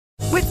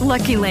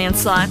Lucky Land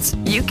Slots,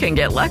 you can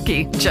get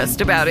lucky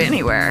just about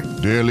anywhere.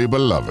 Dearly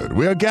beloved,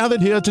 we are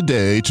gathered here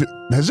today to...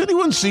 Has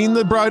anyone seen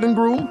the bride and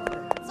groom?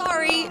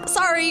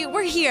 Sorry,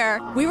 we're here.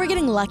 We were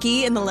getting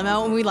lucky in the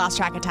limo and we lost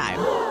track of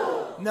time.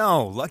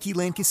 No, Lucky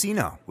Land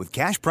Casino, with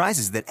cash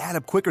prizes that add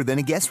up quicker than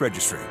a guest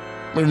registry.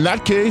 In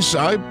that case,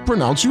 I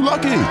pronounce you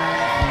lucky.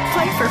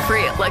 Play for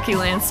free at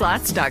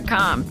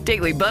LuckyLandSlots.com.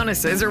 Daily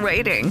bonuses are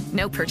waiting.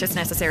 No purchase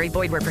necessary.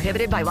 Void where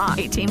prohibited by law.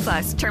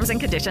 18+. Terms and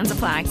conditions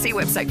apply. See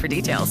website for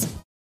details.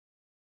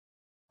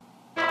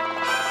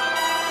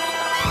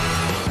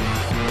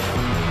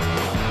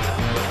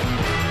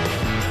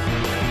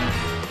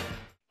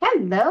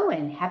 Hello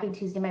and happy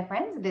Tuesday, my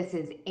friends. This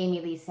is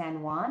Amy Lee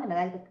San Juan,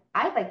 and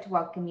I'd like to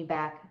welcome you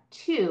back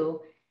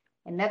to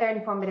another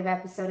informative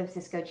episode of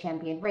Cisco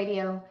Champion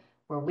Radio,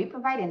 where we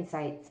provide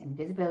insights and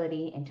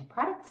visibility into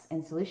products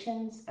and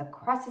solutions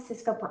across the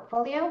Cisco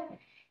portfolio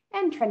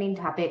and trending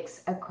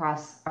topics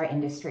across our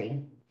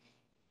industry.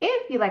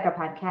 If you like our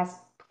podcast,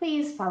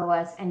 please follow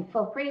us and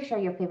feel free to share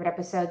your favorite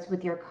episodes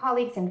with your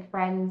colleagues and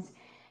friends.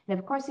 And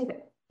of course,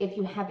 if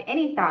you have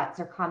any thoughts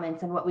or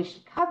comments on what we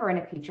should cover in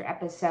a future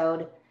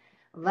episode,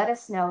 let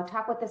us know.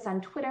 Talk with us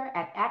on Twitter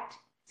at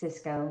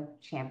Cisco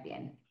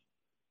Champion.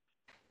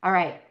 All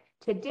right.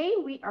 Today,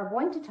 we are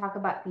going to talk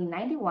about the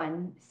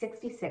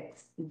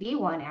 9166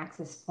 D1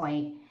 access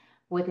point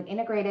with an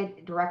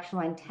integrated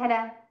directional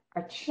antenna.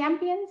 Our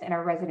champions and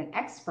our resident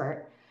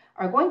expert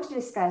are going to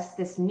discuss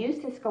this new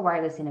Cisco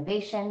wireless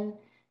innovation,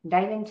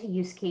 dive into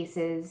use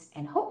cases,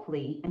 and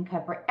hopefully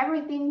uncover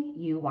everything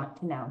you want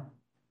to know.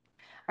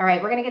 All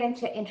right, we're going to get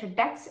into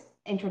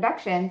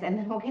introductions, and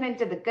then we'll get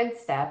into the good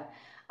stuff.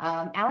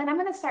 Alan, I'm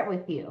going to start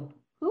with you.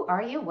 Who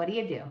are you? What do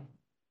you do?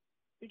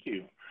 Thank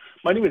you.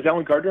 My name is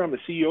Alan Gardner. I'm the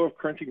CEO of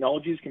Current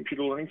Technologies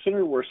Computer Learning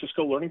Center. We're a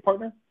Cisco learning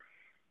partner.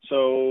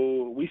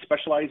 So we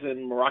specialize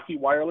in Meraki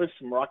wireless,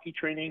 Meraki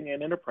training,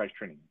 and enterprise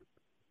training.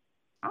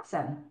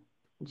 Awesome.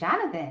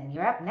 Jonathan,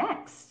 you're up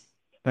next.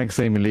 Thanks,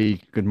 Amy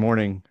Lee. Good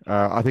morning.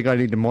 I think I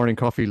need the morning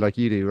coffee like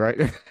you do,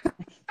 right?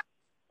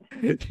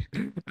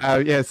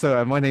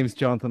 So my name is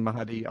Jonathan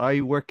Mahadi.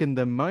 I work in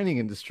the mining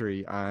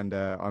industry, and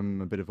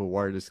I'm a bit of a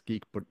wireless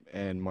geek, but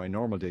in my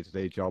normal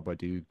day-to-day job, I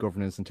do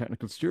governance and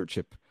technical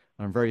stewardship.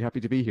 I'm very happy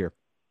to be here.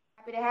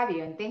 Happy to have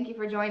you, and thank you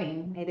for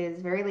joining. It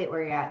is very late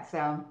where you're at,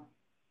 so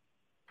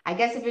I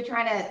guess if you're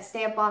trying to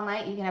stay up all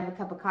night, you can have a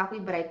cup of coffee,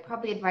 but I'd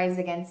probably advise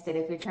against it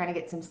if you're trying to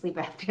get some sleep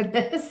after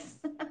this.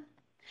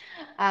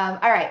 All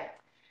right,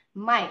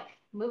 Mike,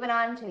 moving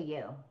on to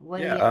you.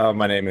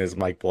 My name is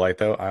Mike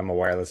Bolito. I'm a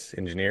wireless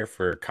engineer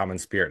for Common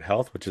Spirit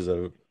Health, which is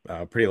a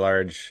pretty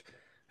large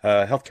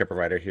healthcare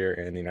provider here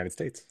in the United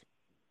States.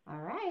 All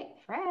right,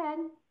 Fred,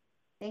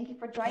 thank you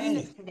for joining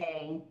us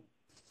today.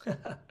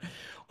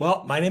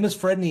 Well, my name is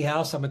Fred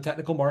Niehaus. I'm a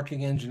technical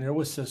marketing engineer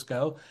with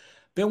Cisco.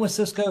 Been with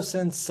Cisco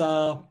since,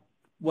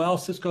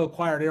 Cisco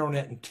acquired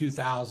Aeronet in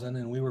 2000,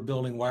 and we were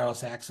building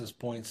wireless access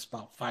points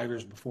about 5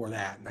 years before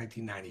that, in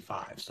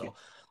 1995. So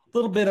a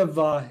little bit of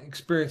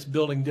experience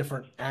building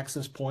different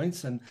access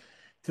points. And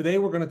today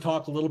we're going to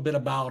talk a little bit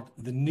about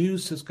the new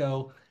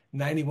Cisco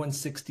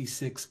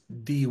 9166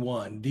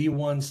 D1.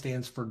 D1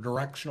 stands for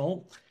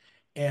directional.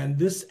 And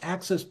this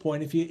access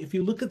point, if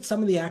you look at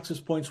some of the access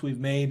points we've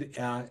made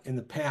in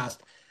the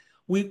past,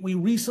 we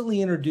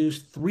recently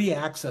introduced 3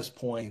 access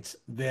points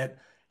that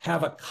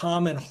have a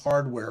common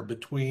hardware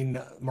between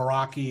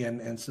Meraki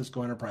and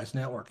Cisco Enterprise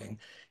Networking.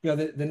 You know,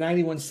 the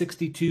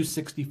 9162,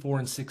 64,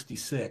 and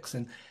 66.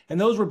 And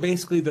those were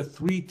basically the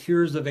 3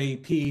 tiers of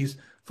APs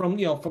from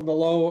the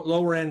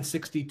lower end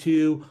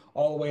 62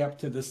 all the way up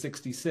to the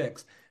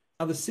 66.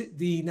 Now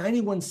the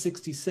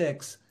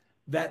 9166,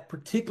 that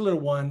particular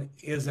one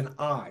is an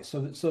I. So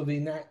the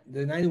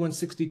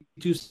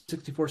 9162,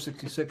 64,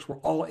 66 were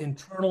all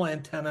internal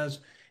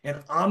antennas and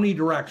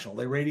omnidirectional.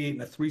 They radiate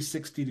in a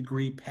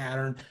 360-degree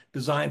pattern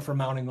designed for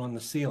mounting on the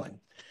ceiling.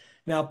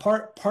 Now,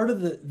 part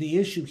of the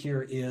issue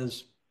here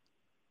is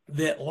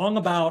that long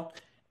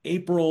about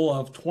April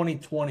of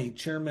 2020,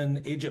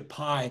 Chairman Ajit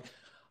Pai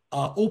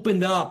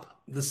opened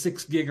up the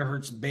 6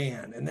 gigahertz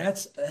band, and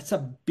that's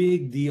a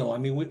big deal. I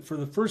mean, for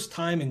the first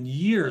time in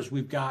years,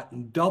 we've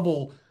gotten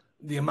double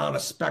the amount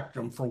of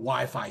spectrum for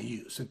Wi-Fi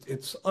use.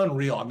 It's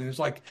unreal. I mean, there's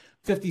like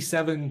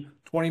 57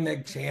 20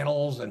 meg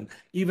channels, and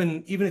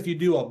even if you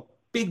do a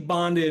big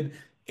bonded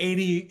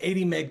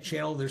 80 meg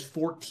channel, there's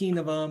 14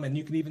 of them, and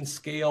you can even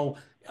scale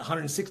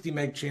 160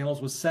 meg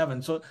channels with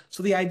 7. So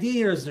the idea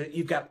here is that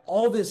you've got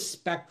all this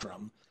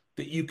spectrum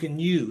that you can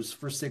use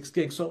for 6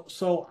 gig.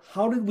 So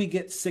how did we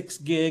get 6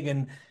 gig,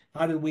 and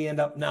how did we end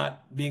up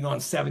not being on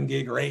 7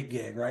 gig or 8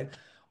 gig, right?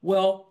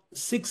 Well,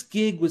 6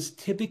 gig was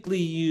typically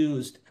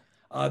used,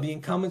 the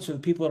incumbents or the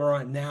people that are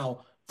on it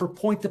now, for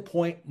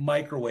point-to-point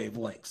microwave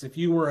links. If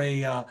you were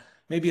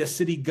maybe a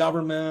city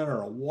government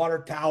or a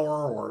water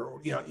tower,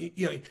 or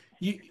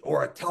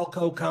or a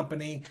telco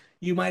company,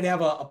 you might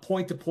have a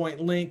point-to-point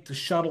link to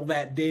shuttle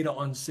that data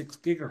on 6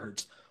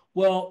 gigahertz.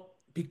 Well,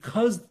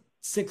 because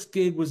 6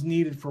 gig was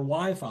needed for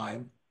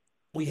Wi-Fi,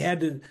 we had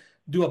to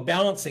do a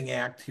balancing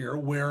act here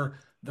where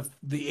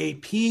the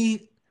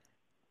AP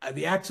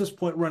the access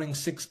point running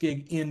 6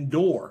 gig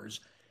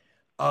indoors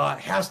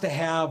has to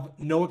have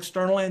no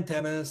external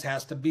antennas,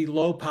 has to be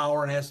low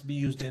power, and has to be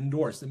used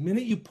indoors. The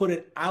minute you put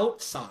it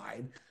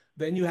outside,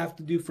 then you have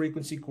to do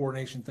frequency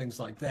coordination, things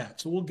like that.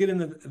 So we'll get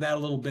into that a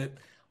little bit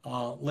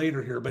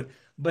later here.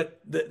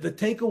 But the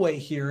takeaway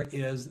here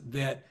is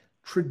that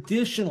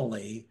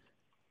traditionally,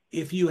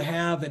 if you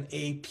have an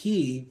AP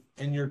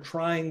and you're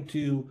trying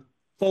to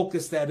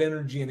focus that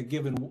energy in a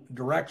given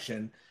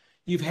direction,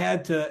 you've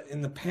had to,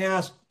 in the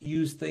past,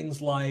 use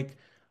things like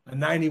a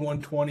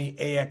 9120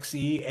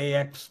 AXE.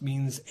 AX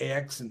means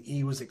AX and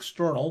E was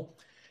external.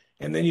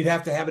 And then you'd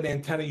have to have an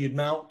antenna you'd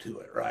mount to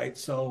it, right?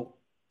 So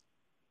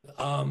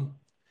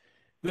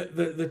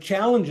the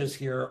challenges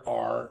here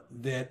are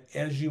that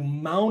as you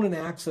mount an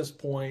access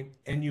point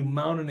and you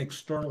mount an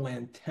external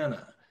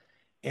antenna,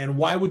 and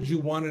why would you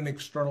want an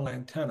external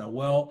antenna?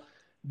 Well,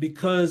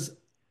 because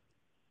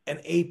an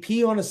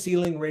AP on a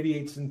ceiling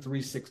radiates in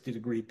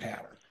 360-degree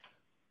pattern.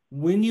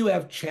 When you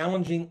have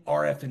challenging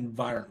RF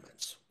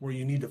environments where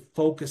you need to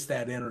focus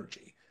that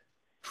energy,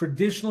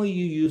 traditionally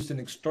you used an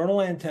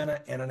external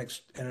antenna and an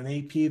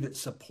AP that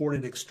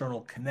supported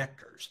external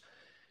connectors.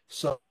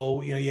 So,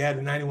 you had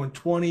a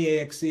 9120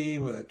 AXE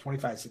with a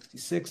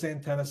 2566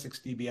 antenna, 6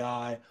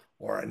 dBi,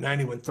 or a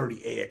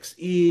 9130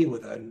 AXE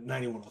with a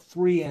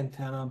 9103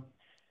 antenna.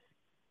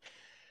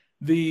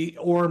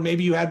 Or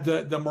maybe you had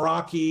the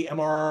Meraki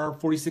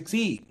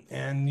MR46E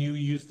and you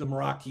used the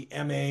Meraki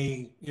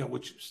MA,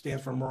 which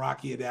stands for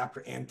Meraki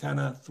Adapter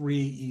Antenna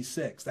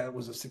 3E6. That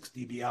was a 6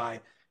 dBi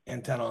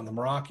antenna on the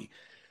Meraki.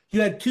 You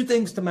had two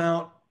things to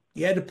mount.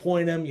 You had to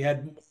point them.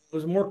 It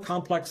was a more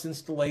complex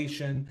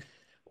installation.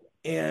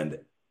 And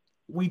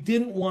we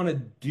didn't want to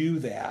do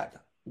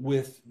that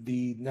with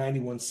the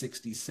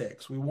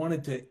 9166. We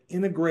wanted to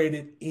integrate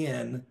it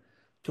in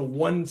to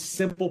one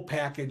simple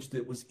package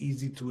that was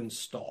easy to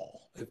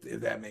install, if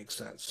that makes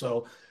sense.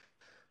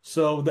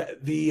 So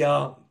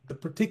the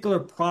particular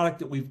product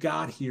that we've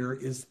got here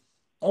is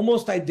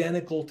almost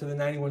identical to the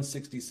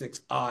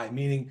 9166i,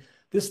 meaning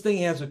this thing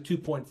has a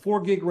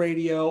 2.4 gig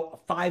radio, a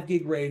 5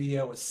 gig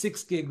radio, a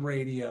 6 gig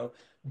radio,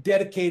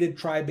 dedicated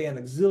tri-band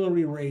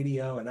auxiliary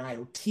radio, an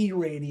IoT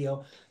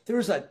radio.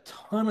 There's a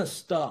ton of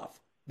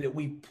stuff that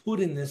we put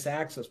in this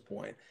access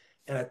point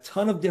and a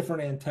ton of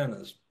different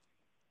antennas.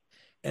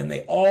 And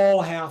they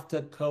all have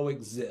to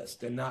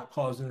coexist and not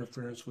cause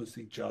interference with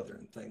each other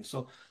and things.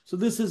 So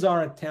this is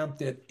our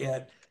attempt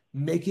at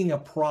making a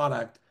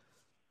product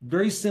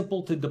very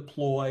simple to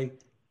deploy,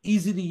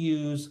 easy to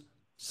use,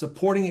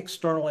 supporting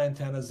external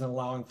antennas and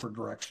allowing for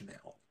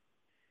directionality.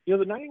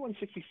 The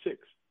 9166,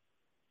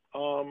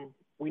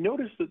 we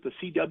noticed that the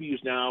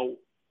CWs now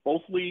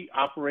bothly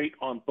operate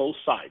on both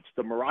sides,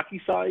 the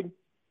Meraki side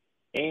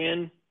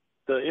and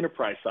the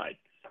enterprise side.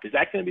 Is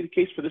that going to be the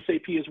case for this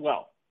AP as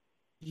well?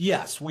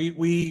 Yes,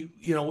 we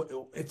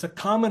it's a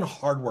common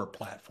hardware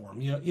platform.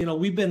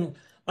 We've been,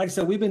 like I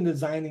said, we've been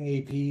designing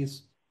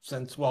APs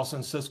since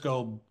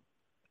Cisco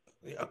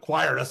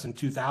acquired us in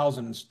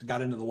 2000 and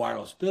got into the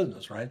wireless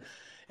business, right?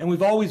 And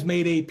we've always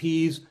made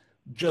APs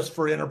just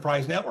for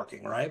enterprise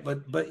networking, right?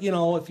 But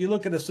if you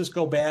look at a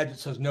Cisco badge, it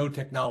says no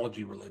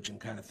technology religion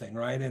kind of thing,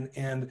 right?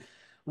 And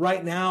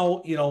right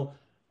now,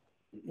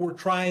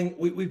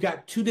 we've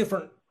got two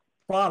different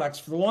products.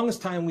 For the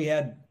longest time, we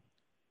had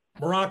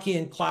Meraki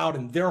and Cloud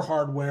and their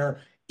hardware,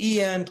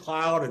 EN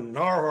Cloud and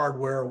our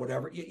hardware or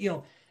whatever,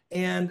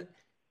 and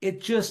it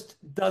just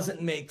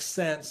doesn't make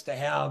sense to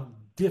have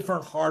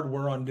different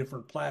hardware on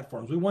different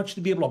platforms. We want you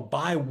to be able to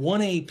buy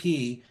one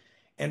AP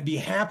and be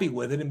happy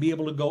with it and be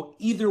able to go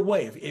either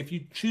way. If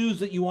you choose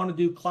that you want to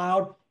do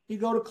cloud, you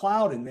go to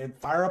cloud and then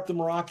fire up the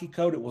Meraki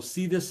code. It will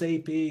see this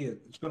AP.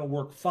 It's going to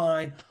work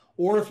fine.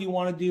 Or if you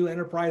want to do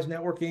enterprise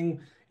networking,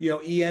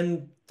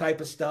 EN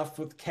type of stuff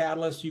with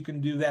Catalyst, you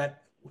can do that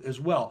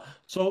as well.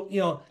 So,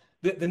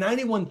 the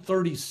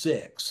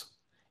 9136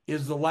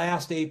 is the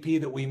last AP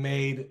that we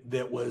made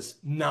that was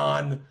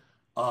didn't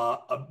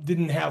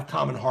have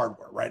common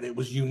hardware, right? It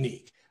was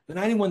unique. The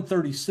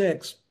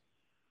 9136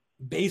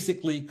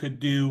 basically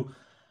could do,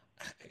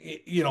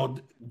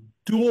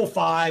 dual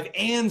 5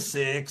 and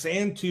 6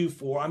 and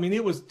 2.4. I mean,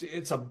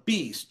 it's a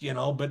beast,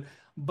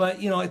 but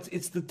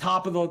it's the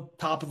top of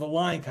the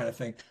line kind of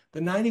thing. The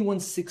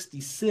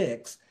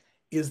 9166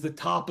 is the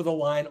top of the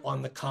line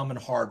on the common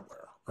hardware.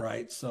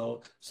 Right,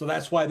 so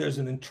that's why there's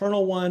an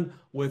internal one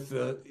with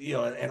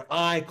an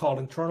eye called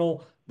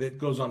internal that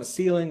goes on a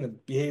ceiling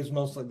that behaves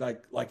mostly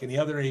like any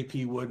other AP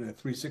would in a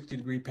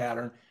 360-degree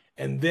pattern,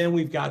 and then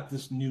we've got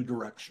this new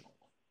directional.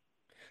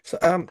 So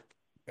kind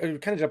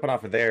of jumping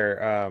off of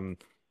there,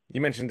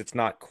 you mentioned it's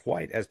not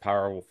quite as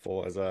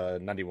powerful as a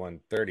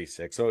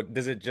 9136. So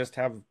does it just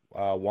have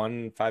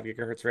one 5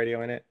 gigahertz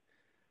radio in it?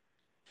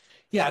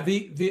 Yeah,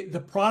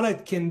 the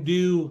product can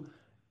do.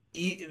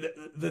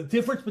 The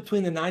difference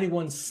between the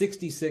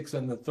 9166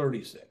 and the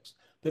 36.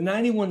 The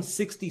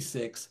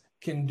 9166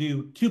 can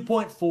do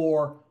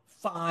 2.4,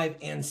 5,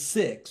 and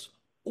 6.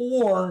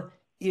 Or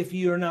if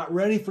you're not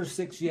ready for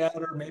 6 yet,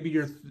 or maybe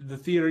the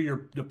theater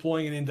you're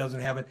deploying it in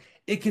doesn't have it,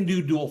 it can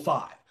do dual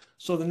 5.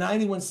 So the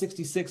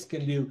 9166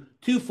 can do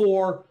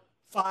 2.4,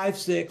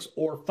 5.6,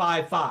 or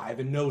 5.5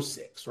 and no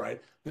 6,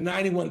 right? The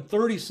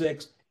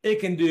 9136, it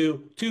can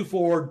do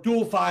 2.4,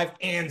 dual 5,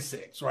 and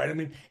 6, right? I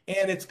mean,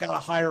 and it's got a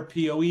higher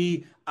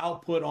PoE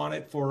output on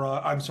it for,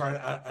 I'm sorry,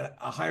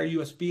 a higher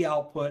USB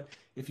output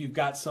if you've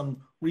got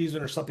some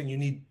reason or something you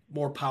need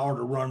more power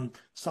to run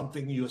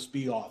something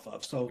USB off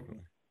of. So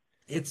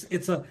it's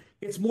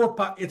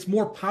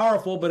more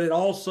powerful, but it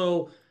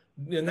also,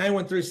 the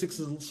 9136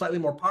 is slightly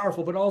more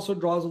powerful, but also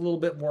draws a little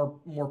bit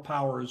more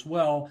power as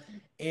well.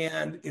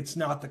 And it's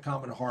not the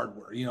common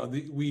hardware. You know,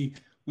 we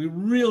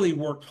really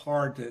worked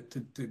hard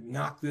to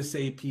knock this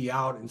AP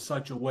out in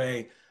such a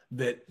way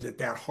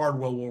that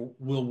hardware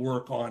will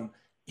work on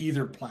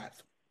either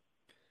platform.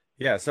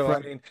 Yeah, so I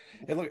mean,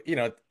 you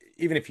know,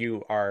 even if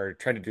you are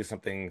trying to do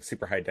something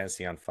super high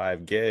density on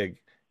 5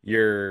 gig,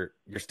 you're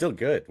still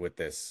good with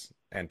this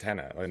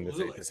antenna and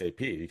this AP,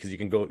 because you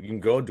can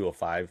go dual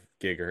 5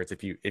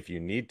 gigahertz if you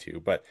need to,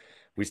 but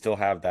we still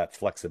have that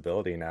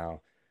flexibility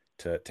now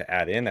to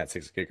add in that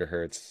 6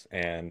 gigahertz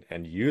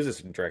and use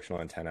this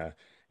directional antenna.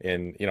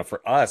 In, you know,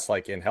 for us,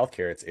 like in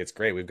healthcare, it's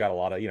great. We've got a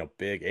lot of, you know,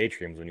 big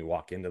atriums when you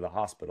walk into the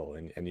hospital,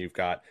 and you've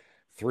got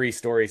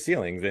 3-story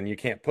ceilings, and you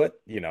can't put,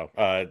 you know,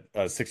 a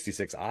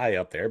 66i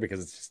up there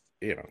because it's just,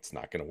 you know, it's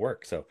not going to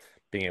work. So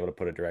being able to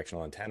put a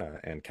directional antenna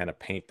and kind of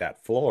paint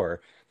that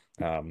floor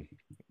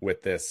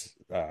with this,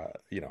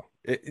 you know,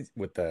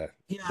 with the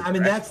I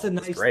mean, that's the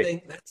nice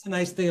thing. That's the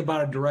nice thing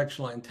about a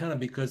directional antenna,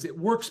 because it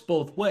works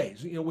both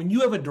ways. You know, when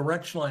you have a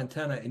directional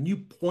antenna and you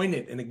point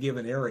it in a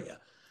given area,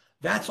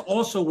 that's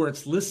also where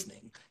it's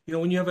listening. You know,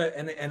 when you have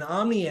an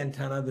omni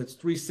antenna that's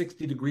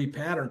 360-degree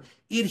pattern,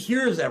 it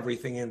hears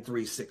everything in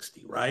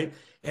 360, right?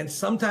 And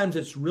sometimes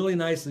it's really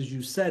nice, as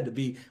you said, to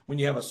be, when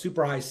you have a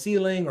super high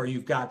ceiling or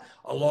you've got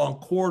a long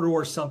corridor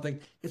or something,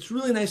 it's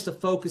really nice to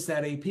focus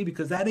that AP,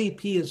 because that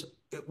AP is,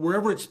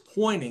 wherever it's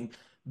pointing,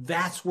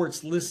 that's where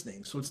it's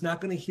listening. So it's not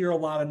going to hear a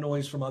lot of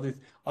noise from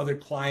other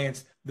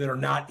clients that are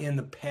not in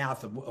the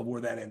path of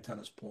where that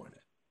antenna is pointed.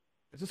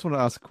 I just want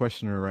to ask a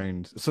question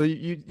around. So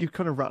you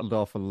kind of rattled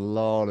off a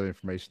lot of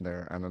information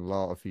there and a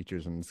lot of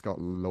features, and it's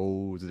got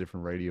loads of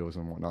different radios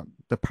and whatnot.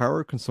 The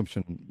power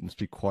consumption must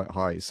be quite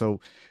high.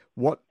 So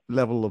what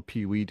level of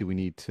PoE do we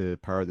need to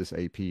power this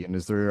AP? And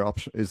is there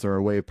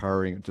a way of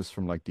powering it just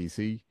from like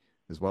DC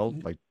as well?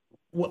 Like,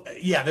 well,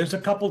 yeah, there's a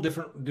couple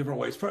different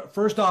ways.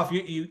 First off,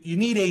 you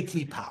need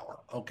AT power.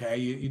 Okay,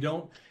 you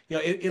don't, you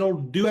know, it'll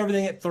do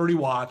everything at 30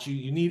 watts.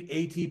 You need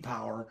AT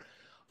power.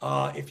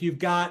 If you've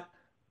got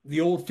the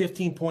old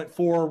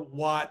 15.4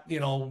 watt, you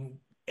know,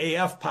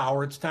 AF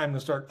power, it's time to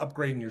start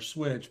upgrading your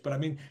switch. But I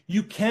mean,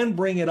 you can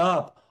bring it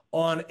up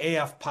on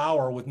AF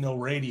power with no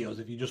radios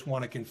if you just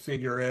want to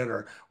configure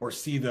it or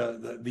see the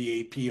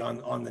AP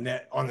on the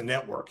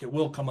network. It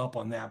will come up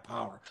on that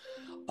power.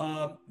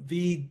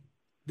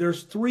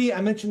 There's three,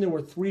 I mentioned there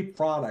were 3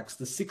 products,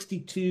 the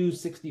 62,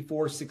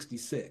 64,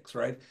 66,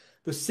 right?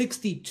 The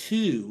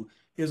 62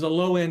 is a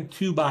low end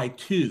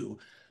 2x2.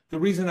 The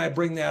reason I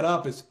bring that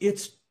up is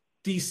its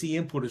DC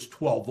input is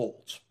 12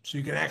 volts. So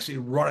you can actually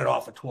run it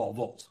off of 12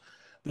 volts.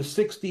 The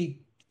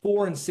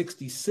 64 and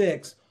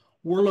 66,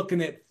 we're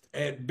looking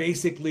at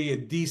basically a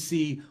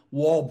DC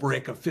wall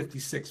brick of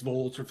 56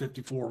 volts or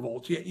 54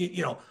 volts.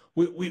 You know,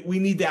 we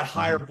need that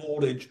higher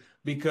voltage,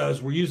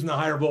 because we're using the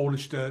higher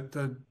voltage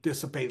to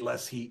dissipate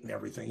less heat and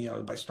everything, you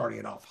know, by starting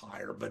it off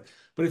higher. But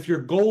if your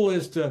goal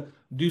is to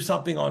do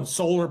something on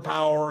solar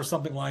power or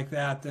something like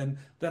that, then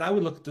I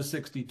would look at the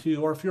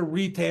 62. Or if you're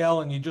retail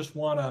and you just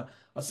want a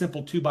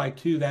simple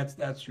 2x2,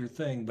 that's your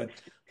thing. But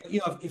you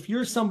know, if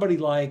you're somebody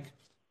like,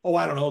 oh,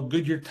 I don't know,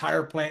 Goodyear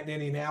tire plant in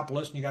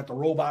Indianapolis, and you got the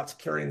robots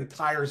carrying the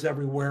tires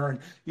everywhere, and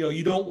you know,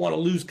 you don't want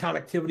to lose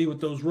connectivity with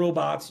those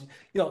robots,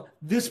 you know,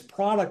 this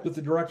product with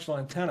the directional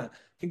antenna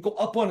can go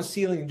up on a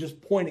ceiling and just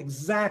point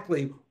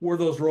exactly where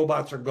those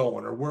robots are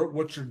going or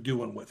what you're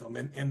doing with them.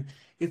 And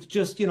it's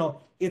just, you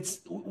know,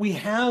 we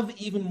have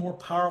even more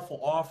powerful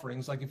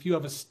offerings. Like if you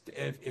have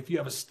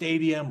a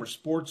stadium or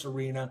sports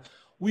arena,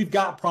 we've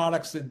got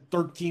products at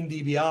 13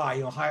 dBi,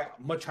 you know,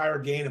 much higher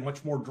gain and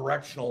much more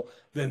directional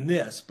than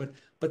this.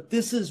 But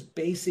this is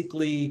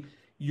basically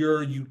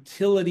your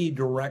utility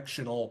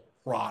directional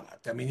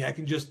product. I mean, I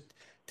can just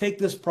take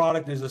this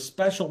product. There's a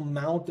special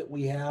mount that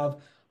we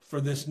have for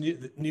this new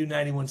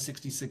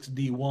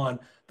 9166D1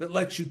 that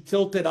lets you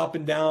tilt it up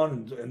and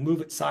down and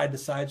move it side to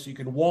side, so you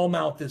can wall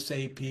mount this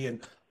AP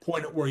and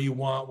point it where you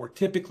want, where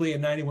typically a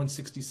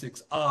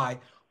 9166i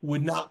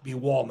would not be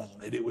wall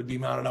mounted. It would be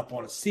mounted up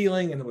on a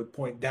ceiling and it would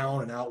point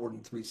down and outward in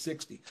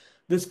 360.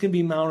 This can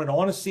be mounted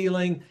on a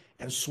ceiling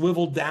and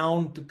swiveled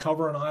down to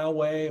cover an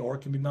aisleway, or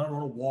it can be mounted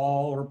on a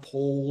wall or a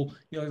pole.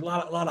 You know, a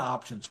lot of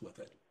options with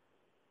it.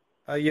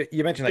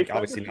 You mentioned, like,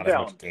 obviously not as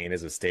much gain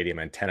as a stadium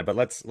antenna, but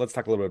let's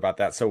talk a little bit about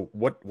that. So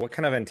what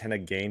kind of antenna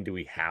gain do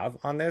we have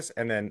on this?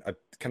 And then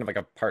kind of like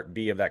a part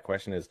B of that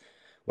question is,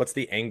 what's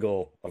the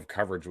angle of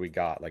coverage we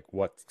got? Like,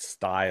 what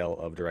style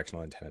of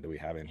directional antenna do we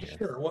have in here?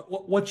 Sure.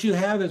 What you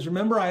have is,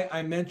 remember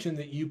I mentioned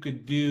that you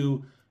could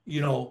do,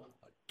 you know,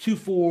 2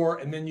 4,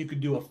 and then you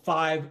could do a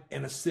 5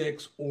 and a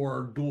 6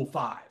 or dual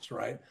 5s,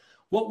 right?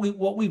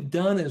 What we've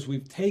done is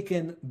we've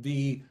taken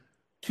the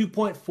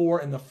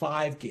 2.4 and the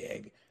 5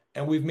 gig,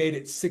 and we've made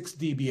it 6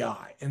 dBi,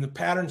 and the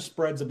pattern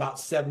spreads about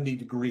 70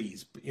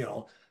 degrees,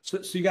 so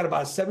you got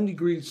about a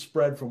 70-degree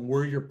spread from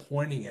where you're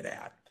pointing it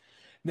at.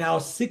 Now,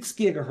 6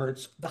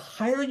 gigahertz, the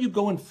higher you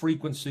go in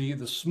frequency,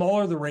 the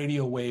smaller the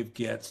radio wave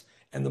gets,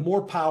 and the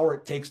more power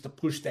it takes to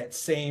push that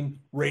same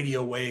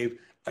radio wave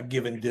a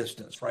given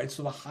distance, right?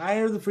 So the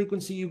higher the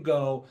frequency you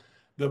go,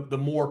 the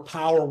more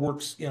power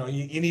works,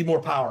 you need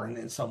more power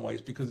in some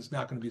ways because it's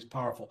not going to be as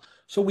powerful.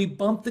 So we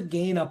bumped the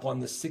gain up on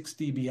the 6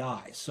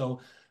 dBi. So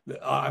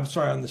I'm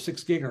sorry, on the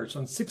 6 gigahertz.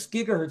 On 6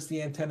 gigahertz,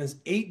 the antenna is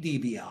 8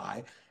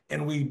 dBi,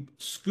 and we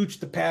scooched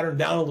the pattern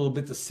down a little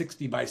bit to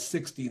 60 by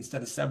 60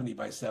 instead of 70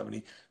 by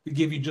 70 to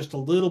give you just a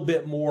little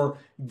bit more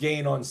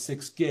gain on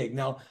 6 gig.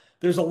 Now,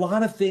 there's a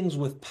lot of things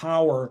with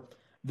power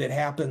that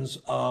happens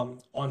on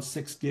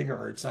 6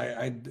 gigahertz.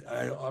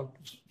 I'll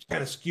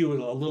kind of skew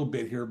it a little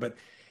bit here, but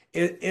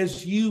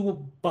as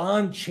you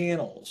bond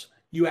channels,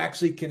 you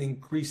actually can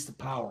increase the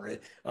power.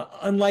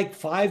 Unlike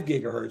 5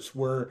 gigahertz,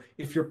 where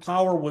if your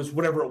power was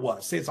whatever it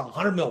was, say it's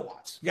 100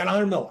 milliwatts, you got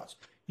 100 milliwatts,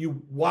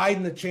 you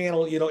widen the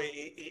channel,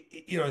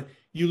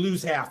 you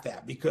lose half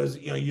that because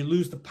you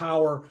lose the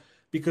power,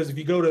 because if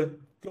you go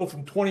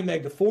from 20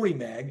 meg to 40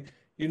 meg,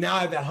 you now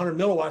have that 100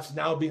 milliwatts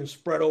now being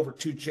spread over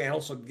 2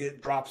 channels, so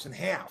it drops in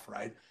half,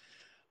 right?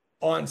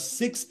 On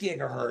 6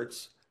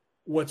 gigahertz,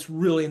 what's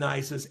really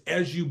nice is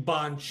as you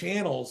bond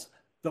channels,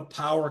 the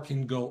power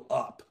can go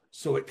up.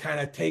 So it kind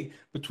of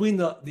between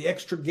the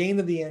extra gain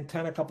of the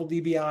antenna, a couple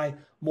dBi,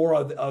 more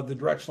of the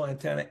directional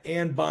antenna,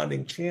 and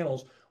bonding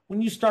channels.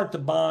 When you start to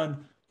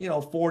bond,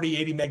 40,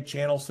 80 meg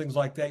channels, things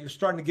like that, you're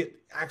starting to get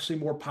actually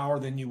more power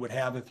than you would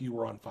have if you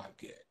were on 5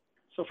 gig.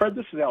 So Fred,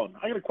 this is Alan.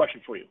 I got a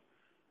question for you.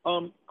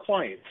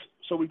 Clients.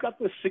 So we've got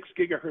this 6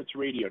 gigahertz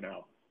radio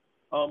now.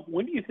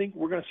 When do you think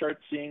we're going to start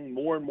seeing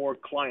more and more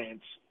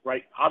clients,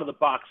 right, out of the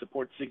box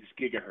support 6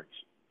 gigahertz?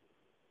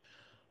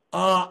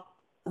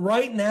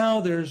 Right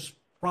now, there's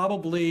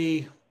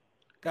probably,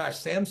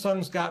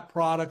 Samsung's got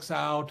products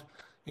out.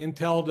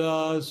 Intel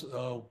does.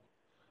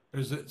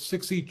 There's a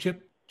 6E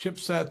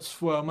chipsets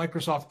for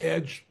Microsoft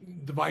Edge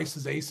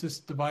devices,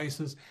 Asus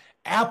devices.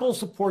 Apple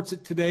supports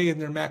it today in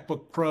their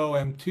MacBook Pro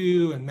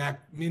M2 and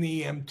Mac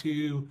Mini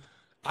M2,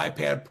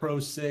 iPad Pro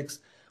 6.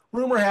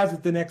 Rumor has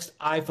it the next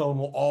iPhone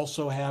will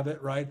also have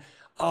it, right?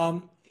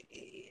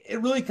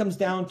 It really comes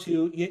down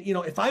to,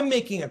 if I'm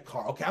making a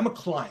car, okay, I'm a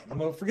client. I'm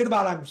going to forget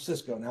about I'm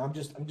Cisco now. I'm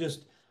just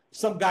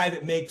some guy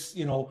that makes,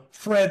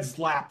 Fred's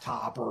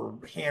laptop or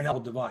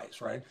handheld device,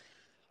 right?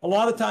 A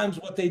lot of times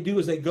what they do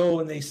is they go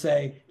and they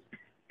say,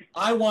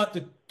 I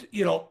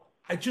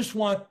just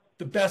want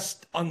the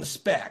best on the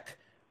spec.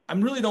 I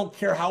really don't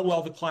care how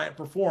well the client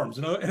performs.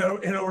 In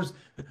other words,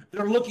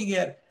 they're looking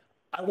at,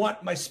 I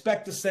want my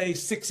spec to say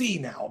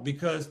 6E now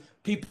because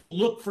people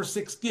look for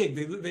 6 gig.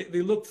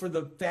 They look for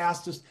the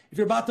fastest. If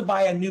you're about to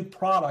buy a new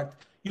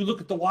product, you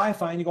look at the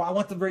Wi-Fi and you go, I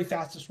want the very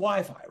fastest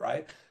Wi-Fi,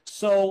 right?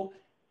 So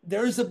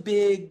there's a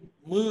big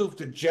move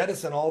to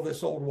jettison all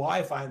this old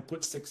Wi-Fi and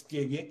put 6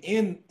 gig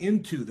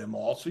into them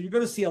all. So you're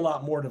going to see a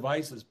lot more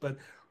devices. But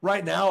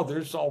right now,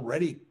 there's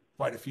already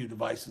quite a few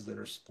devices that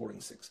are supporting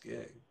 6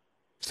 gig.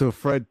 So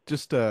Fred,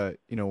 just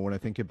when I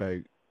think about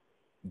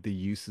the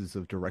uses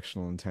of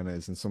directional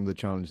antennas and some of the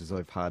challenges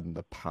I've had in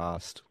the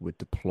past with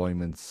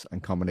deployments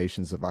and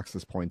combinations of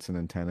access points and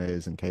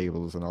antennas and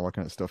cables and all that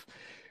kind of stuff,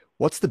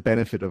 what's the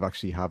benefit of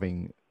actually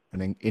having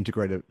an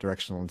integrated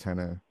directional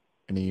antenna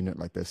in a unit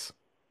like this?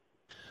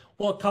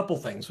 Well, a couple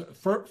things.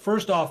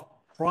 First off,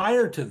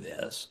 prior to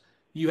this,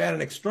 you had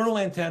an external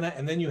antenna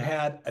and then you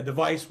had a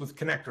device with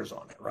connectors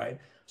on it, right?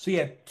 So you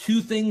had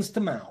 2 things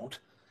to mount.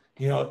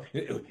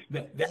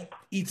 That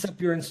eats up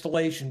your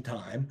installation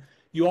time.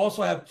 You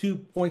also have 2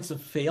 points of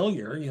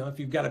failure. If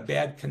you've got a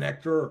bad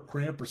connector or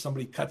crimp or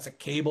somebody cuts a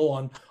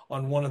cable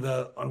on one of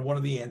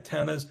the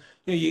antennas,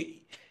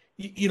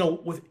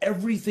 with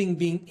everything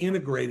being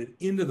integrated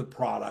into the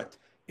product,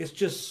 it's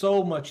just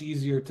so much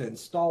easier to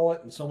install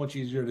it and so much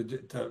easier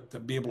to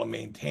be able to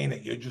maintain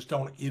it.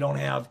 You don't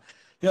have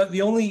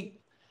the only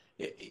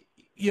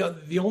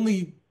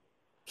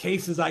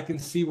cases I can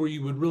see where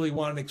you would really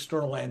want an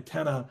external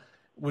antenna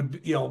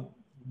would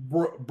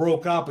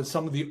broke up as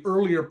some of the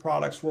earlier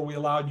products where we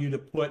allowed you to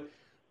put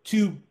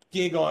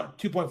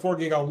 2.4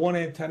 gig on one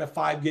antenna,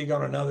 5 gig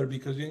on another,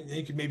 because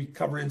you could maybe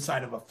cover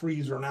inside of a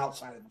freezer and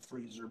outside of a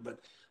freezer. But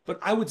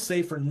I would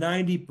say for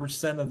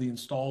 90% of the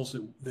installs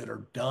that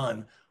are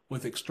done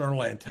with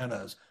external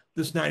antennas,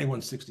 this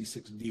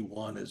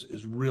 9166D1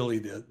 is really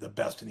the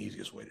best and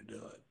easiest way to do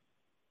it.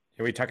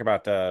 Yeah, we talk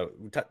about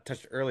we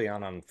touched early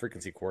on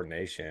frequency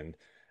coordination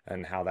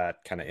and how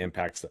that kind of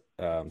impacts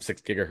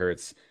 6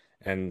 gigahertz.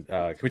 And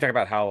can we talk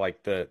about how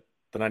like the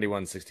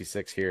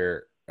 9166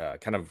 here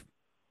kind of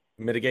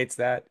mitigates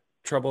that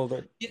trouble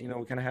that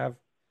we kind of have?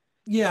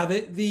 Yeah,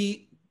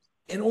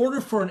 in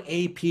order for an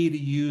AP to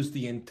use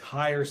the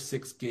entire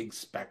 6 gig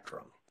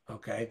spectrum,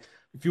 okay,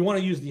 if you want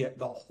to use the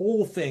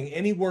whole thing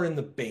anywhere in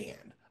the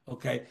band,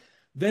 Okay.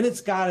 Then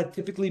it's got to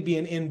typically be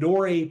an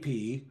indoor AP,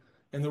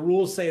 and the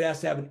rules say it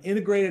has to have an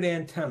integrated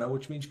antenna,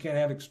 which means you can't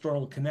have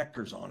external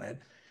connectors on it.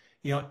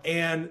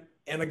 And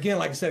again,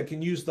 like I said, it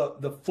can use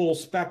the full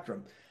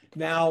spectrum.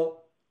 Now,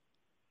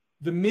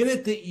 the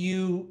minute that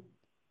you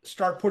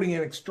start putting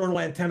an external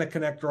antenna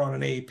connector on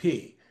an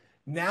AP,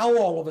 now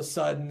all of a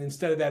sudden,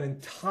 instead of that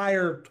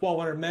entire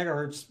 1200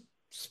 megahertz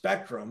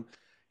spectrum,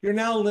 you're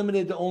now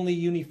limited to only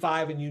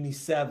Uni5 and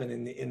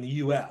Uni7 in the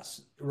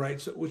US, right?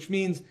 So, which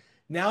means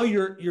now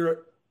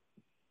your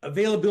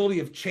availability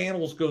of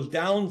channels goes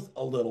down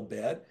a little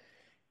bit,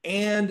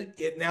 and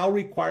it now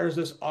requires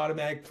this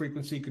automatic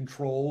frequency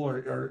control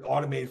or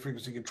automated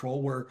frequency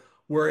control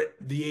where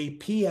the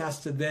AP has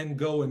to then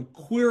go and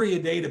query a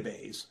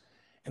database,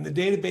 and the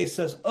database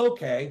says,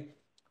 okay,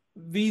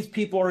 these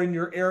people are in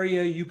your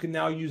area, you can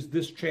now use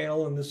this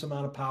channel and this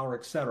amount of power,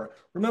 et cetera.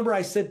 Remember,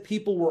 I said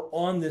people were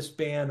on this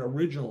band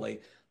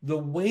originally. The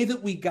way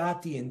that we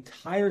got the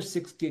entire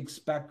 6 gig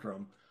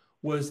spectrum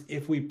was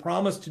if we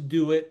promised to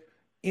do it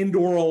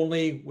indoor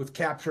only with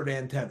captured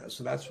antennas.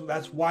 So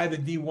that's why the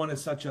D1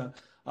 is such an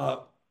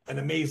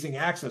amazing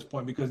access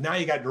point, because now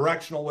you got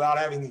directional without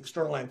having the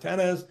external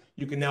antennas.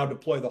 You can now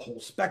deploy the whole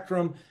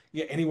spectrum,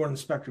 anywhere in the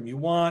spectrum you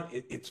want.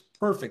 It's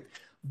perfect.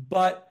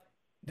 But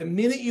the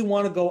minute you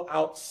want to go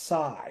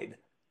outside,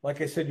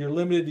 like I said, you're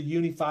limited to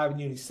Uni5 and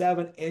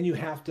Uni7, and you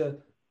have to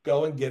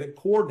go and get it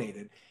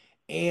coordinated.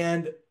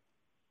 And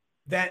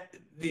that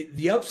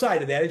the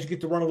upside of that is you get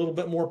to run a little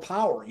bit more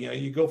power.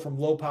 You go from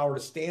low power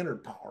to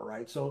standard power,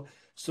 right? So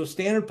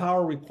standard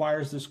power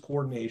requires this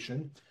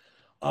coordination.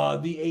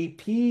 The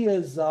AP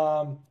is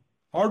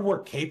hardware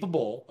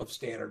capable of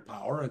standard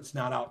power. It's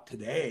not out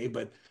today,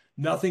 but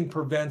nothing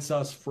prevents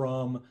us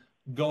from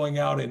going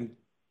out and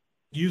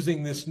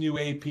using this new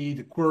AP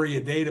to query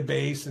a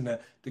database and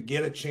to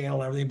get a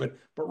channel and everything.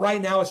 But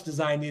right now it's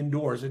designed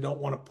indoors. I don't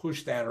want to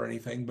push that or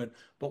anything. But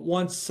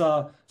once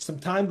some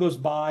time goes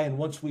by, and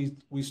once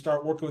we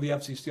start working with the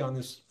FCC on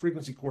this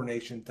frequency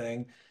coordination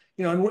thing,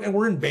 and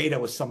we're in beta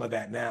with some of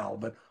that now.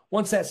 But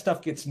once that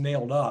stuff gets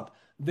nailed up,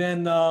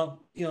 then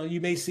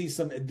you may see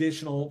some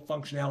additional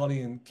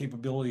functionality and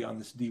capability on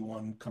this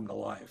D1 come to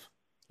life.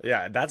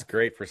 Yeah, that's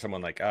great for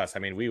someone like us. I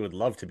mean, we would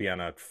love to be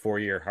on a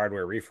 4-year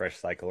hardware refresh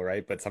cycle,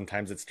 right? But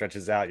sometimes it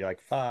stretches out. You're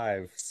like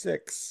 5,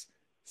 6,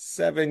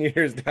 7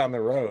 years down the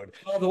road.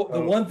 Well, the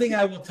one thing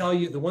I will tell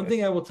you,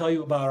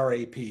 about our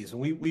APs, and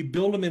we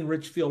build them in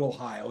Richfield,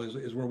 Ohio,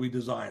 is where we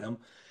design them.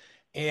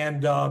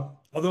 And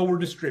although we're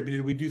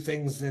distributed, we do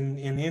things in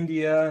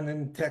India and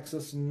in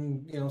Texas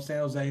and San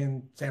Jose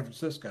and San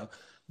Francisco.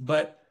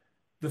 But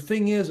the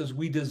thing is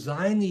we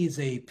design these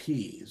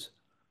APs.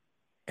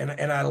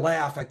 And I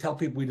laugh. I tell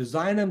people we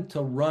design them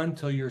to run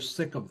till you're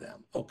sick of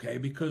them, okay?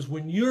 Because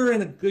when you're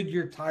in a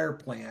Goodyear tire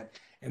plant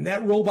and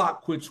that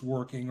robot quits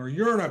working, or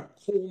you're in a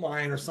coal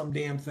mine or some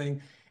damn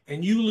thing,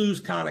 and you lose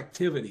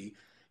connectivity,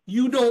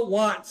 you don't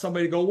want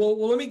somebody to go,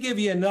 well, let me give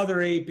you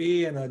another AP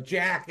and a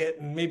jacket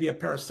and maybe a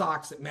pair of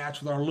socks that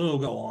match with our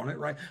logo on it,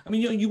 right? I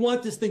mean, you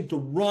want this thing to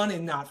run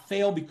and not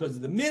fail,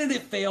 because the minute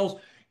it fails,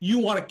 you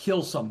want to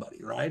kill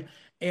somebody, right?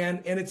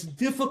 And it's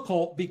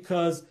difficult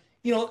because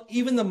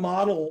even the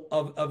model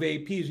of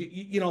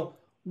APs,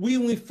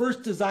 when we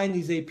first designed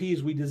these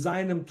APs, we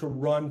designed them to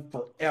run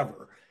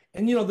forever.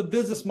 And, the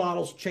business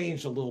models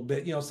changed a little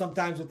bit.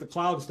 Sometimes with the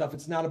cloud stuff,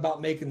 it's not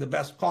about making the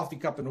best coffee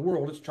cup in the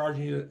world. It's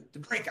charging you to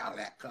drink out of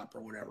that cup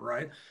or whatever,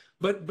 right?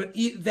 But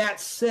that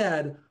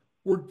said,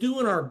 we're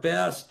doing our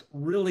best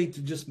really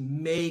to just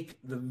make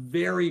the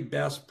very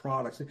best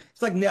products.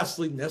 It's like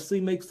Nestle.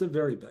 Nestle makes the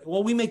very best.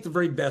 Well, we make the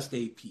very best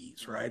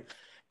APs, right?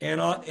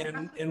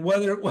 And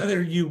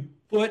whether you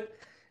put,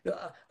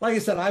 like I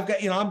said, I've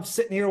got, I'm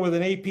sitting here with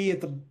an AP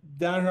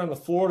down here on the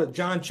floor that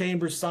John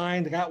Chambers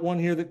signed. I got one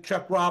here that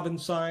Chuck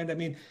Robbins signed. I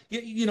mean,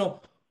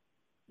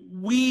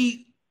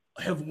 we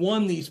have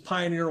won these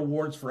Pioneer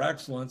Awards for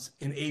excellence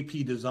in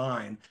AP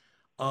design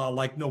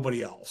like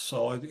nobody else.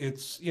 So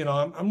it's,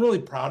 I'm really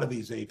proud of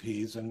these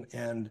APs.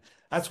 And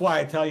that's why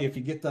I tell you, if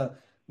you get the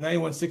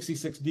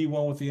 9166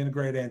 D1 with the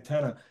integrated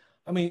antenna,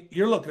 I mean,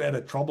 you're looking at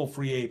a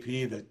trouble-free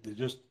AP that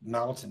just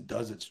mounts and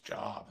does its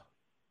job.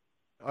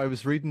 I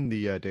was reading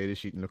the data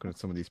sheet and looking at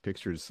some of these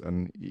pictures,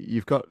 and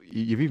you've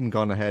even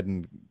gone ahead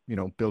and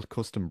built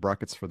custom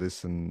brackets for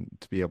this, and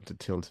to be able to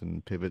tilt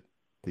and pivot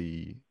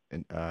the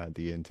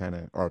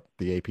antenna or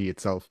the AP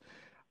itself.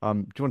 Do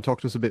you want to talk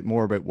to us a bit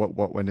more about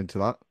what went into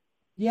that?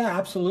 Yeah,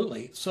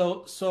 absolutely.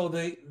 So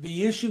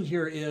the issue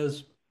here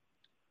is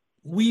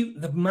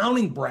the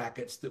mounting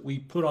brackets that we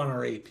put on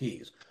our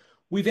APs.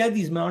 We've had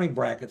these mounting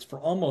brackets for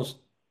almost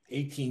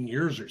 18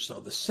 years or so,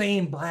 the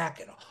same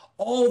bracket.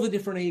 All the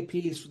different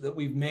APs that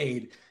we've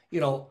made,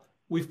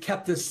 we've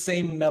kept this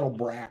same metal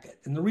bracket.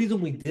 And the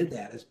reason we did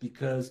that is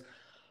because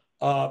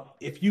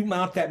if you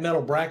mount that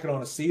metal bracket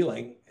on a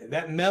ceiling,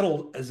 that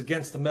metal is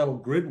against the metal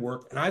grid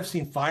work. And I've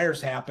seen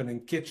fires happen in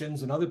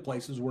kitchens and other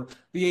places where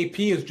the AP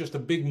is just a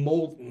big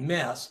molten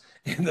mess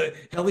and the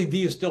LED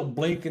is still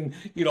blinking,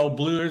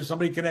 blue.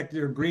 Somebody connected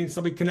or green,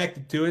 somebody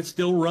connected to it,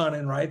 still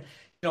running, right?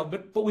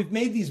 But we've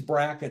made these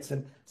brackets,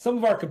 and some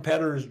of our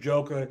competitors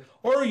joke,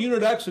 our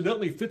unit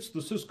accidentally fits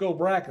the Cisco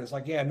bracket. It's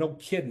like, yeah, no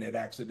kidding, it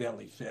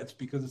accidentally fits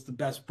because it's the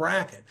best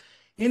bracket.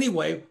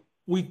 Anyway,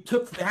 we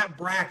took that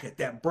bracket,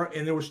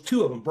 and there was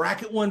two of them,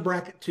 bracket one,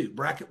 bracket two.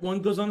 Bracket one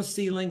goes on a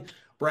ceiling.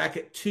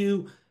 Bracket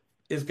two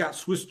has got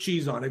Swiss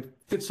cheese on it.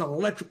 Fits on an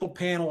electrical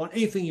panel, on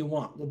anything you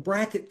want. Well,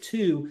 bracket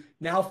two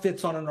now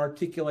fits on an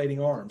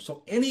articulating arm.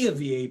 So any of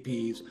the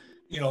APs,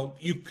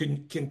 you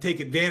can take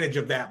advantage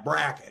of that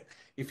bracket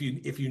if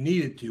you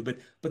needed to.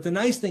 But the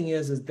nice thing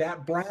is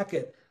that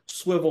bracket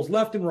swivels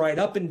left and right,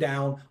 up and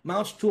down,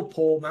 mounts to a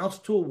pole, mounts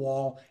to a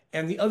wall,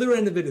 and the other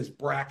end of it is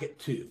bracket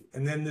two.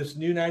 And then this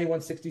new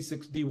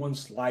 9166D1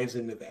 slides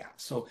into that.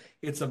 So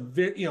it's a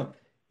very,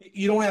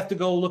 you don't have to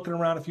go looking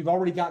around. If you've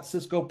already got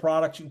Cisco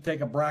products, you can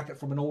take a bracket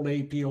from an old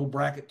AP, old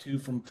bracket two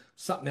from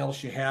something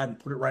else you had and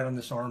put it right on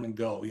this arm and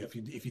go if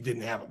you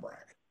didn't have a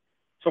bracket.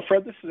 So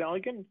Fred, this is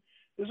Allegan.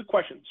 There's a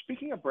question.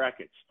 Speaking of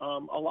brackets, a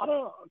lot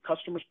of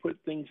customers put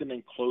things in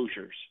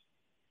enclosures.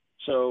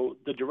 So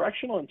the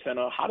directional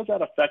antenna, how does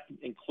that affect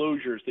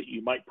enclosures that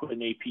you might put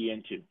an AP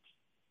into?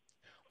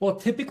 Well,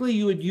 typically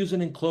you would use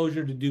an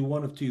enclosure to do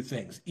one of two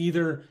things.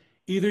 Either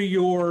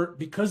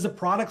because the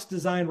product's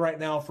designed right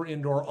now for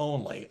indoor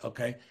only,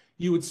 okay,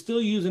 you would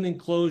still use an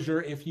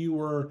enclosure if you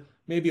were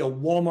maybe a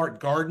Walmart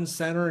garden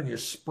center and you're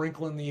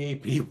sprinkling the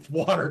AP with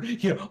water,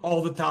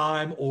 all the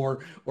time, or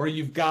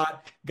you've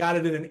got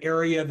it in an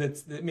area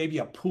that's maybe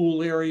a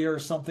pool area or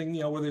something,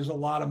 where there's a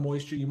lot of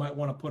moisture. You might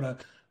want to put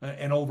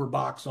an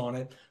overbox on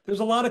it. There's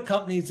a lot of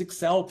companies,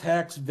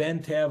 Exceltex,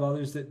 Ventev,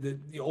 others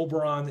the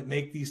Oberon that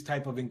make these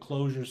type of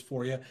enclosures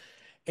for you.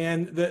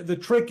 And the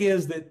trick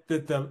is that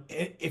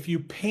if you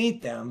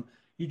paint them,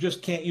 you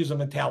just can't use a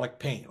metallic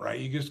paint, right?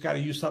 You just got to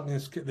use something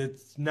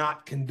that's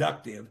not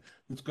conductive,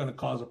 that's going to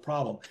cause a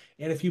problem.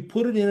 And if you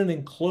put it in an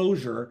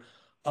enclosure,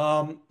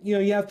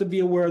 you have to be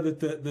aware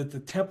that the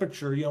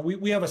temperature,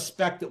 we have a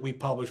spec that we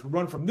publish. We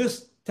run from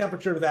this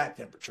temperature to that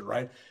temperature,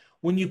 right?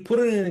 When you put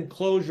it in an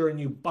enclosure and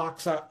you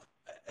box out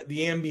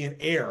the ambient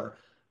air,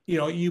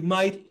 you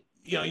might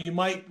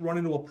run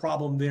into a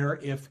problem there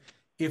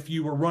if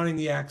you were running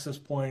the access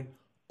point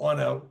on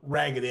a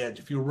ragged edge.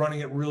 If you were running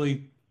it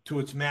really to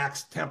its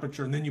max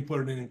temperature and then you put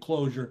it in an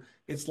enclosure,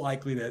 it's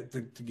likely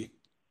to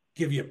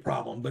give you a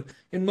problem. But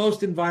in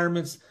most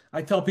environments,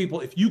 I tell people,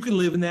 if you can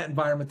live in that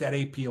environment, that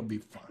AP will be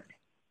fine.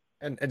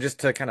 And just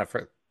to kind of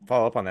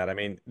follow up on that, I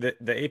mean,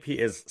 the AP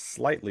is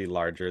slightly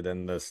larger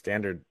than the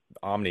standard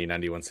Omni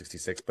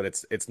 9166, but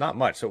it's not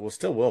much, so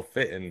it will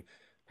fit in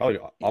probably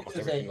almost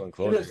every single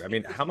enclosure. I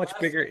mean, how much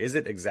bigger is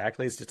it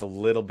exactly? It's just a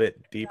little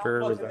bit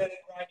deeper. I'm looking at it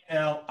right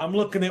now. I'm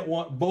looking at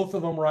both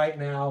of them right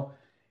now.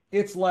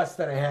 It's less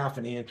than a half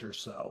an inch or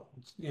so.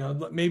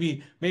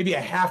 Maybe a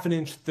half an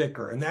inch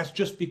thicker, and that's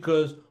just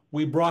because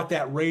we brought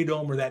that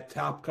radome or that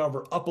top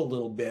cover up a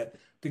little bit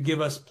to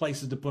give us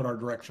places to put our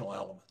directional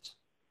elements.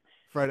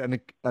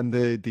 Fred, and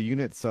the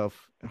unit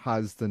itself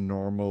has the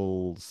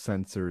normal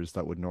sensors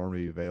that would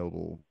normally be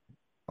available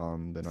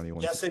on the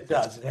 91. Yes, it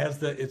does. It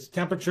has its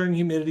temperature and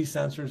humidity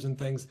sensors and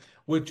things,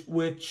 which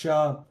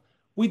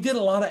we did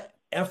a lot of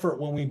effort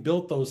when we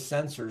built those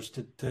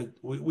sensors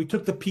we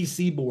took the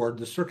PC board,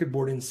 the circuit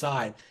board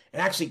inside,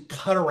 and actually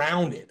cut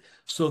around it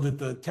so that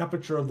the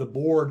temperature of the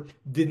board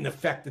didn't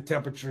affect the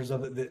temperatures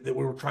of it that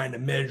we were trying to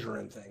measure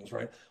and things,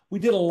 right? We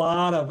did a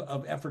lot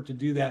of effort to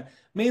do that,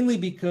 mainly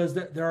because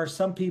there are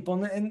some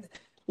people, and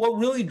what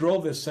really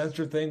drove this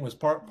sensor thing was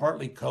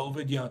partly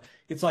COVID.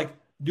 It's like,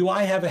 do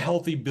I have a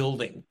healthy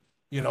building?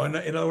 In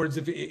other words,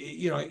 if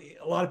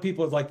a lot of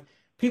people, it's like,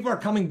 people are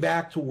coming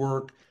back to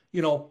work,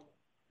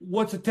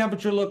 what's the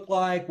temperature look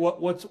like?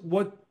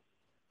 What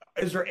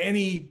is there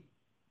any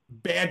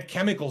bad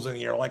chemicals in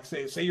the air? Like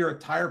say you're a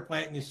tire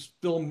plant and you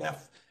spill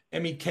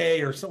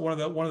MEK or one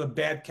of the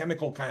bad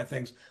chemical kind of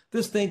things.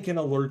 This thing can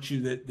alert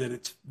you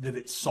that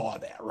it saw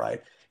that,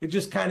 right? It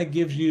just kind of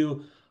gives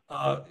you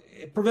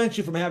it prevents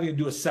you from having to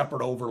do a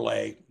separate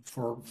overlay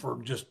for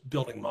just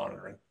building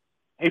monitoring.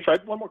 Hey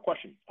Fred, one more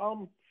question.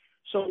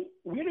 So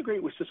we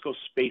integrate with Cisco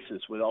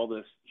Spaces with all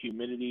this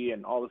humidity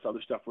and all this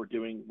other stuff we're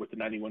doing with the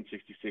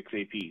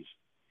 9166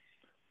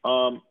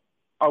 APs.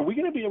 Are we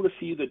going to be able to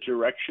see the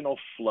directional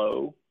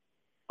flow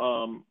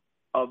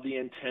of the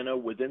antenna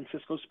within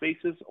Cisco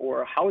Spaces,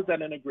 or how is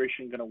that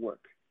integration going to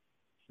work?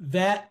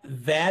 That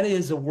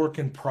is a work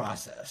in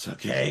process.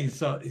 Okay,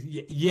 so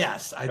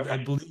yes, I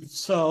believe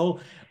so,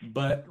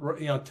 but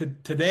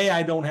today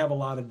I don't have a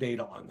lot of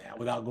data on that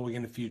without going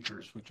into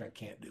futures, which I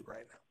can't do right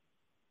now.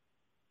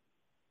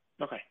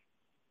 Okay.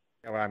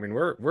 Yeah, well, I mean,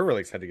 we're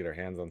really excited to get our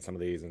hands on some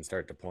of these and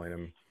start deploying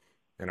them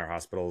in our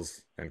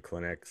hospitals and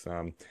clinics.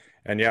 And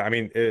yeah, I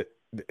mean,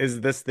 is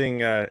this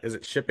thing is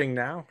it shipping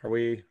now? Are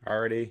we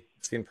already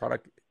seeing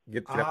product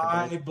get?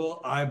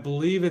 I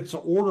believe it's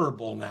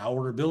orderable now.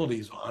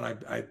 Orderability's on.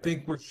 I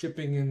think we're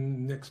shipping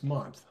in next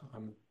month.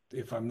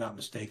 If I'm not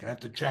mistaken, I have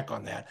to check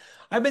on that.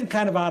 I've been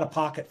kind of out of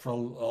pocket for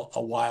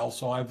a while,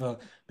 so I've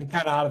been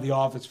kind of out of the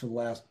office for the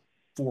last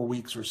 4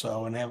 weeks or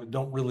so, and haven't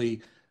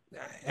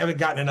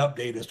gotten an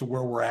update as to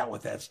where we're at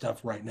with that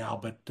stuff right now.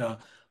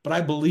 But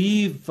I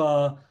believe,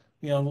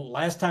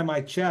 last time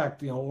I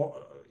checked,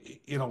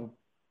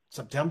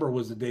 September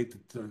was the date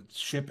that they're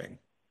shipping.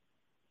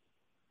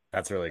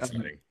 That's really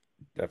exciting.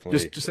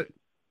 Definitely. Just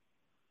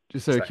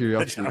out of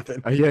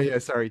curiosity.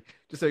 Sorry.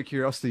 Just out of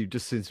curiosity,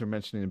 just since you're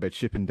mentioning about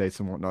shipping dates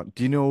and whatnot,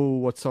 do you know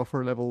what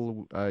software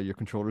level your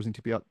controllers need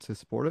to be at to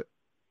support it?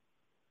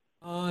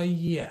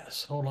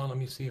 Yes. Hold on. Let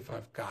me see if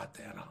I've got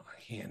that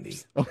handy.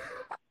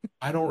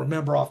 I don't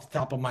remember off the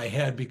top of my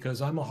head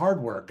because I'm a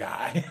hardware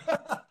guy.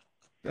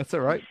 That's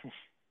all right.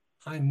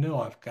 I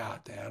know I've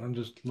got that. I'm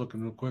just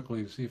looking real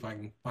quickly to see if I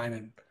can find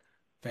it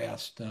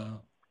fast.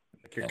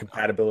 Like your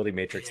compatibility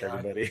matrix,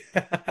 everybody.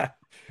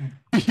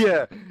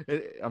 Yeah,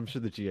 I'm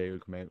sure the GA will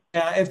come out.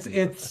 Yeah,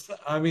 it's.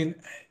 I mean,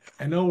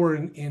 I know we're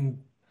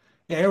in.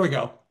 Yeah, here we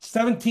go.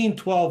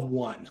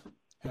 17.12.1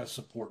 has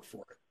support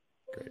for it.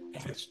 Great.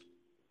 And it's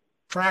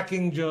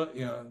tracking. Yeah.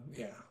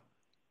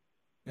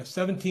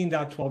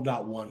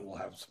 17.12.1 will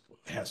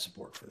has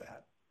support for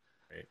that.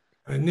 Great.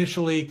 And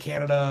initially,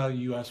 Canada,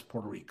 U.S.,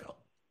 Puerto Rico.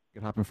 It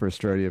can happen for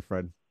Australia,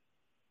 Fred.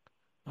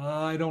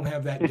 I don't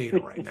have that data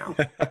right now.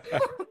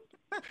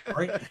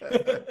 Right.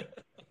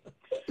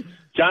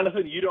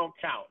 Jonathan, you don't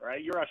count,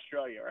 right? You're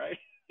Australia, right?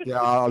 Yeah,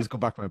 I'll just go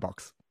back to my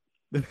box.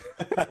 All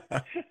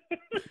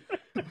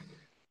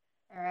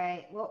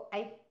right. Well,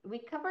 we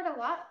covered a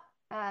lot.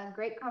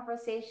 Great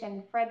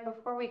conversation. Fred,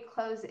 before we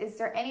close, is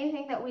there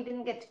anything that we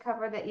didn't get to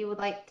cover that you would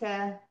like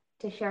to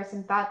share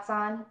some thoughts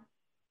on?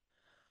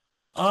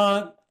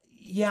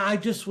 Yeah, I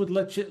just would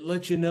let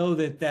you know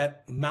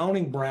that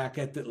mounting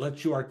bracket that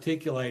lets you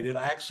articulate it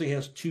actually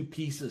has two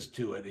pieces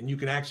to it, and you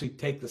can actually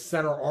take the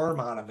center arm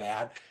out of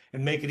that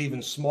and make it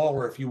even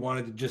smaller if you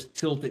wanted to just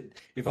tilt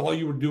it. If all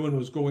you were doing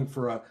was going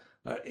for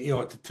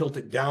to tilt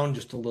it down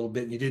just a little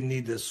bit, and you didn't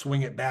need to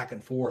swing it back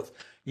and forth,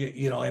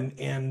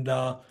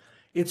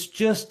 it's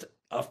just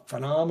a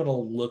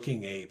phenomenal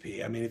looking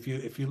AP. I mean, if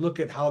you look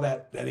at how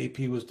that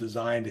AP was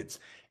designed,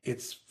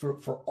 it's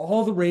for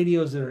all the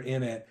radios that are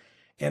in it.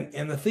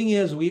 And the thing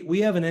is, we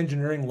have an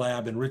engineering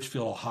lab in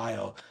Richfield,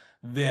 Ohio,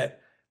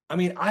 that, I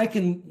mean, we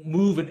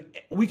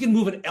can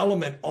move an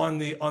element on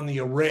the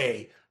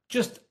array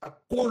just a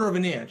quarter of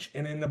an inch,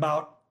 and in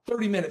about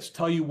 30 minutes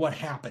tell you what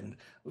happened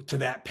to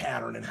that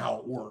pattern and how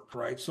it worked,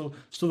 right? So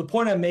the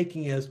point I'm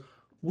making is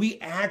we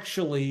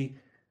actually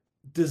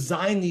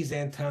design these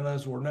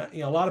antennas. We're not,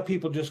 a lot of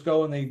people just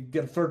go and they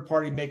get a third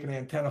party, make an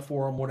antenna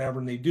for them, whatever,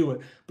 and they do it.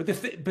 But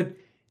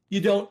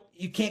you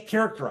can't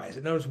characterize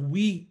it. In other words,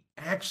 we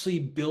actually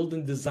build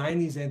and design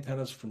these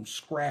antennas from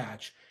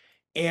scratch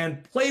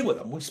and play with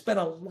them. We spent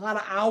a lot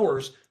of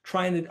hours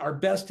trying our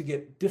best to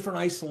get different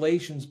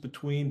isolations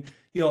between,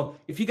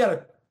 if you got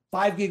a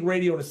 5 gig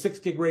radio and a 6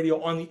 gig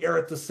radio on the air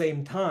at the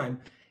same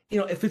time,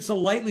 if it's a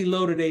lightly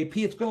loaded AP,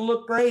 it's going to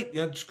look great.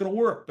 It's going to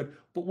work. But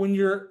when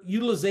your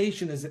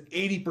utilization is at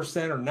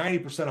 80% or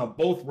 90% on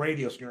both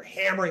radios, you're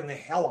hammering the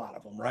hell out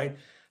of them, right?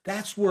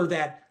 That's where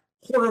that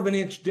quarter of an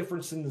inch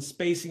difference in the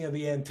spacing of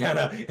the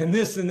antenna and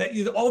this and that,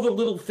 all the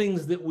little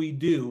things that we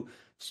do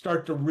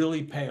start to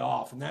really pay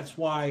off. And that's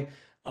why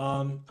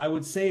I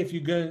would say if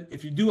you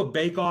do a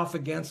bake off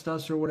against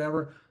us or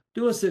whatever,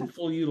 do us at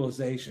full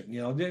utilization,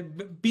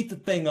 beat the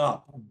thing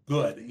up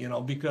good,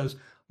 because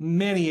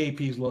many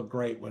APs look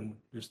great when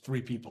there's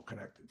 3 people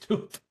connected to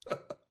it.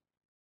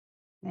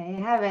 There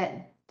you have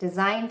it.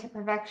 Designed to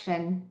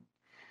perfection.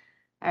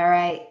 All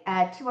right,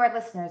 to our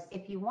listeners,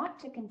 if you want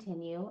to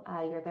continue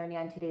your learning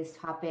on today's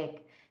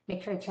topic,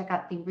 make sure to check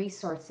out the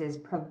resources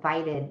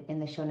provided in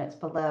the show notes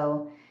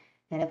below.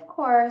 And of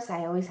course,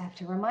 I always have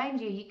to remind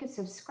you, you can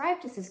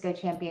subscribe to Cisco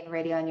Champion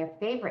Radio on your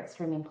favorite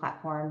streaming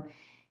platform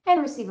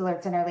and receive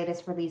alerts on our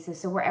latest releases.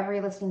 So wherever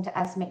you're listening to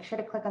us, make sure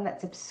to click on that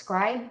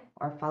subscribe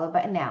or follow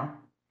button now.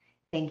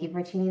 Thank you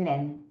for tuning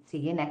in. See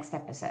you next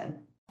episode.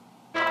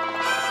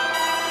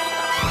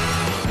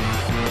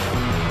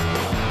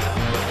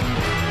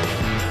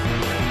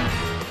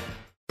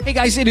 Hey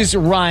guys, it is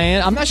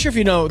Ryan. I'm not sure if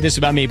you know this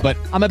about me, but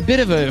I'm a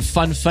bit of a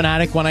fun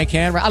fanatic when I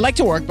can. I like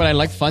to work, but I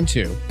like fun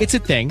too. It's a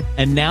thing.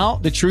 And now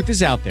the truth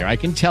is out there. I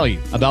can tell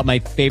you about my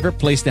favorite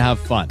place to have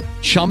fun.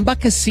 Chumba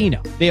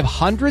Casino. They have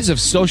hundreds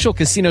of social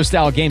casino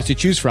style games to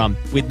choose from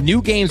with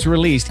new games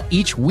released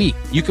each week.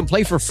 You can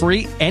play for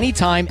free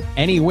anytime,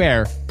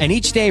 anywhere. And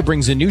each day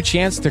brings a new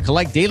chance to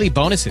collect daily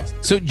bonuses.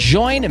 So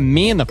join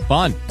me in the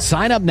fun.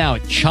 Sign up now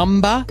at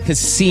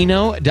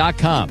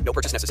ChumbaCasino.com. No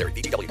purchase necessary.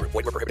 VGW Group.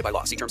 Void where prohibited by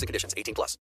law. See terms and conditions. 18+.